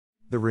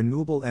The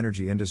renewable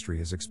energy industry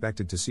is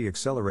expected to see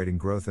accelerating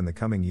growth in the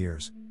coming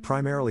years,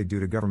 primarily due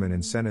to government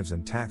incentives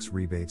and tax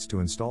rebates to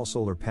install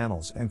solar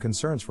panels and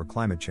concerns for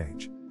climate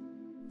change.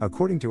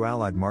 According to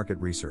Allied Market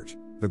Research,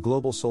 the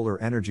global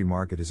solar energy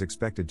market is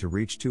expected to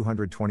reach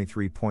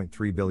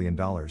 $223.3 billion,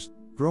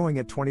 growing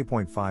at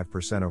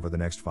 20.5% over the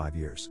next 5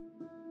 years.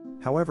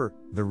 However,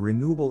 the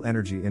renewable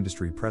energy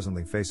industry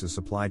presently faces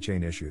supply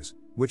chain issues,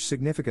 which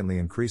significantly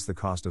increase the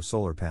cost of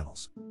solar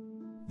panels.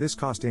 This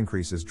cost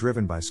increase is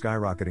driven by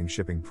skyrocketing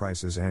shipping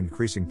prices and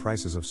increasing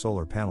prices of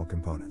solar panel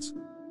components.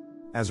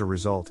 As a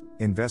result,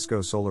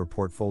 Invesco Solar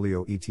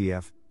Portfolio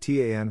ETF,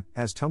 TAN,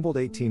 has tumbled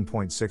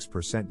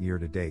 18.6% year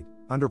to date,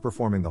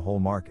 underperforming the whole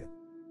market.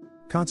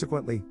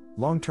 Consequently,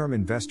 long-term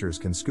investors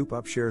can scoop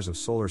up shares of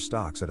solar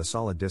stocks at a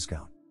solid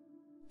discount.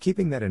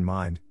 Keeping that in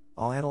mind,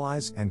 I'll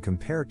analyze and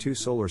compare 2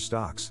 solar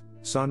stocks,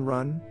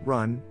 Sunrun,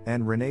 RUN,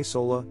 and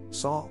ReneSola,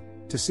 SOL,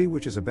 to see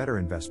which is a better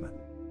investment.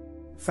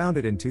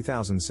 Founded in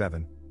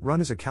 2007, RUN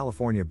is a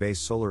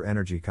California-based solar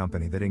energy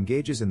company that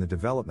engages in the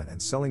development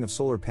and selling of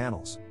solar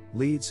panels,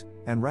 leads,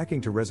 and racking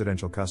to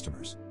residential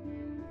customers.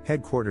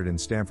 Headquartered in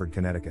Stamford,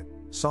 Connecticut,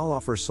 SOL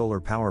offers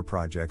solar power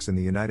projects in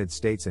the United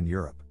States and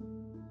Europe.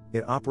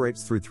 It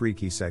operates through 3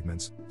 key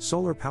segments: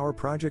 solar power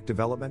project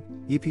development,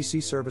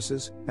 EPC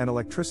services, and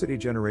electricity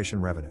generation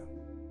revenue.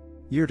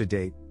 Year to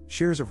date,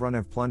 shares of RUN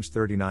have plunged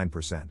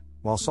 39%,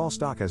 while SOL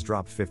stock has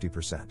dropped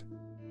 50%.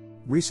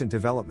 Recent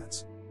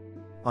developments.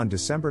 On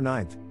December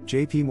 9,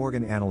 JP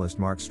Morgan analyst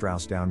Mark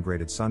Strauss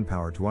downgraded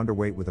SunPower to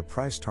underweight with a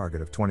price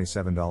target of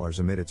 $27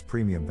 amid its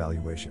premium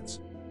valuations.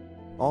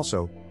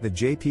 Also, the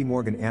JP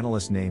Morgan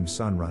analyst named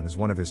Sunrun as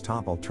one of his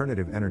top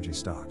alternative energy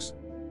stocks.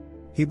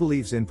 He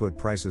believes input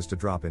prices to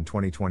drop in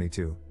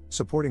 2022,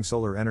 supporting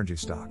solar energy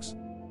stocks.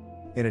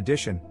 In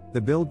addition,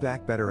 the Build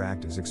Back Better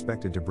Act is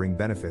expected to bring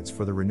benefits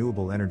for the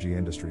renewable energy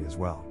industry as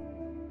well.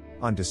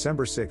 On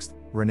December 6,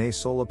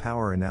 ReneSola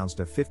Power announced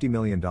a $50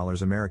 million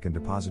American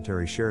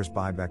Depositary Shares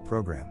buyback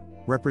program,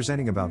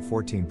 representing about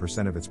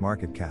 14% of its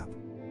market cap.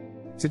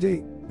 To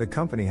date, the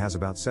company has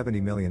about 70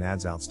 million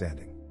ads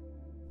outstanding.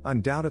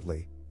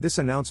 Undoubtedly, this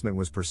announcement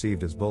was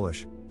perceived as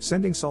bullish,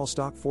 sending SOL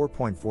stock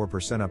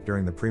 4.4% up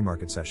during the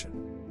pre-market session.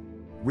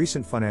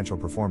 Recent financial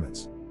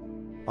performance.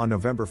 On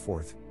November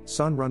 4,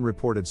 Sunrun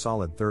reported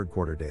solid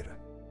third-quarter data.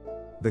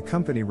 The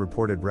company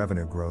reported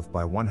revenue growth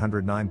by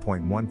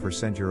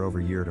 109.1%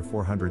 year-over-year to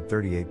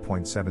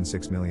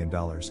 $438.76 million,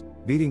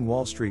 beating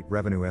Wall Street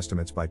revenue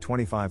estimates by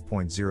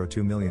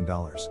 $25.02 million.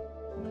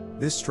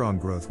 This strong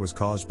growth was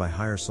caused by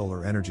higher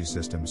solar energy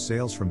systems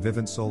sales from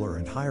Vivint Solar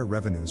and higher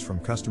revenues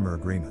from customer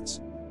agreements.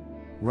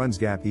 RUN's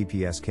GAAP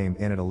EPS came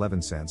in at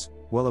 11 cents,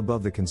 well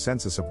above the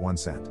consensus of 1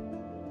 cent.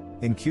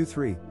 In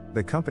Q3,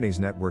 the company's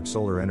network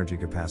solar energy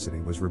capacity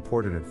was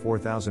reported at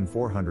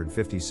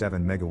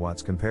 4,457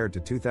 megawatts compared to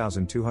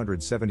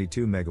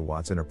 2,272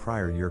 megawatts in a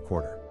prior year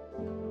quarter.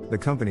 The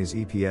company's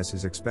EPS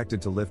is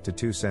expected to lift to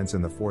 2 cents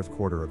in the fourth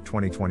quarter of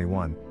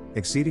 2021,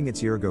 exceeding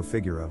its year-ago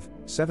figure of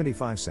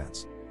 75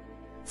 cents.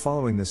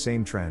 Following the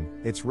same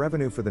trend, its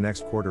revenue for the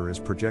next quarter is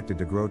projected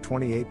to grow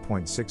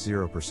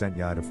 28.60%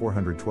 year to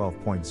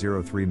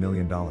 $412.03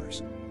 million.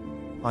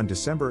 On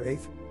December 8,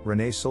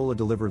 ReneSola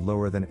delivered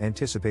lower than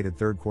anticipated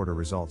third-quarter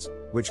results,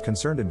 which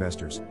concerned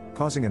investors,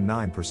 causing a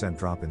 9%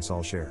 drop in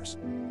SOL shares.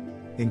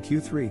 In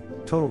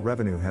Q3, total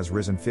revenue has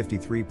risen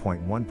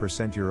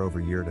 53.1%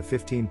 year-over-year to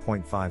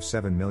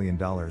 $15.57 million,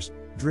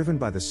 driven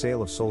by the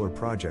sale of solar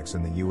projects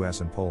in the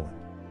US and Poland.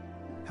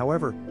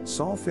 However,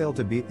 SOL failed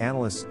to beat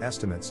analysts'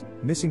 estimates,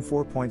 missing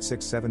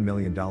 $4.67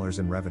 million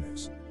in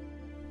revenues.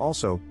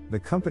 Also, the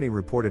company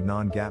reported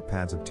non-GAAP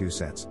PADs of 2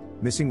 cents,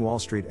 missing Wall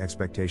Street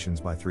expectations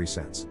by 3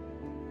 cents.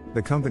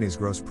 The company's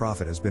gross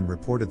profit has been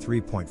reported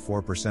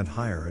 3.4%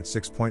 higher at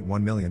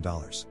 $6.1 million.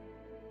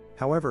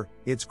 However,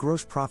 its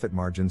gross profit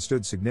margin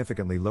stood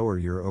significantly lower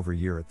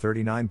year-over-year at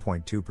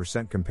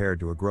 39.2% compared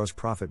to a gross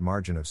profit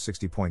margin of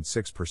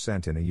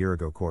 60.6% in a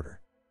year-ago quarter.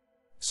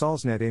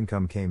 SOL's net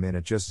income came in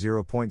at just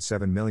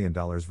 $0.7 million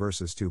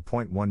versus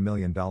 $2.1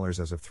 million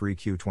as of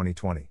 3Q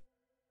 2020.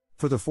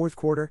 For the fourth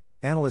quarter,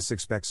 analysts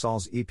expect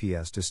SOL's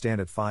EPS to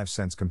stand at 5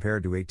 cents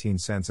compared to 18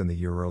 cents in the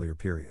year-earlier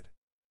period.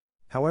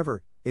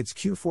 However, its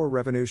Q4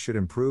 revenue should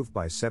improve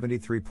by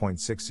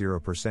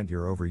 73.60%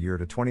 year-over-year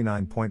to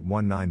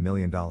 $29.19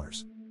 million.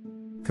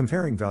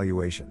 Comparing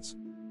valuations.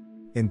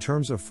 In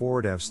terms of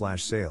forward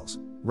EV/sales,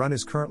 RUN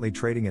is currently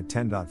trading at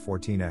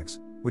 10.14x,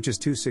 which is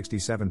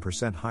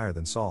 267% higher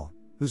than SOL,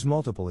 whose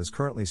multiple is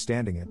currently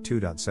standing at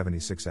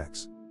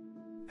 2.76x.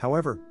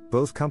 However,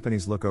 both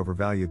companies look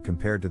overvalued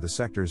compared to the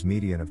sector's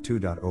median of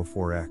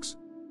 2.04x.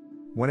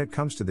 When it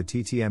comes to the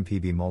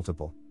TTM/PB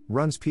multiple,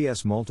 RUN's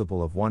PS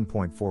multiple of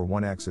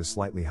 1.41x is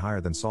slightly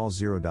higher than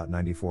SOL's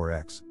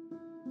 0.94x.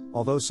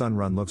 Although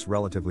Sunrun looks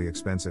relatively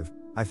expensive,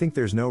 I think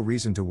there's no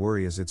reason to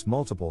worry as its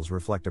multiples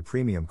reflect a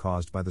premium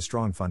caused by the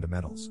strong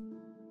fundamentals.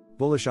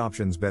 Bullish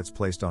options bets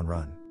placed on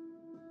RUN.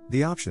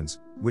 The options,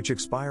 which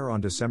expire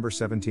on December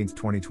 17,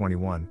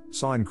 2021,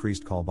 saw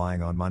increased call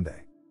buying on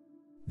Monday.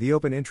 The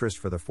open interest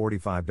for the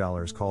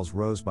 $45 calls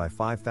rose by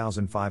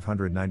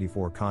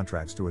 5,594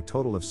 contracts to a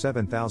total of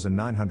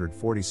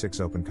 7,946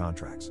 open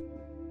contracts.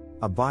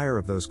 A buyer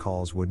of those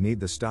calls would need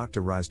the stock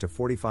to rise to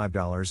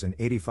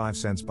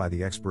 $45.85 by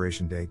the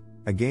expiration date,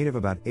 a gain of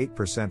about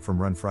 8% from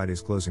Run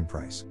Friday's closing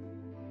price.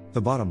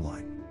 The bottom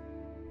line.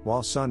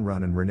 While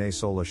Sunrun and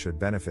ReneSola should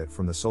benefit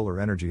from the solar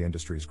energy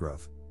industry's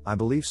growth, I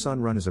believe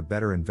Sunrun is a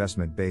better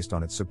investment based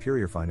on its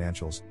superior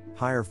financials,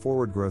 higher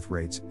forward growth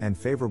rates, and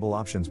favorable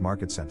options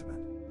market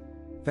sentiment.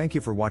 Thank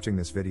you for watching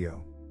this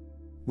video.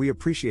 We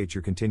appreciate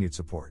your continued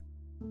support.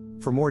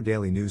 For more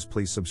daily news,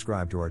 please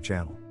subscribe to our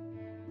channel.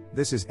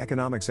 This is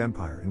Economics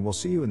Empire, and we'll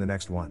see you in the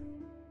next one.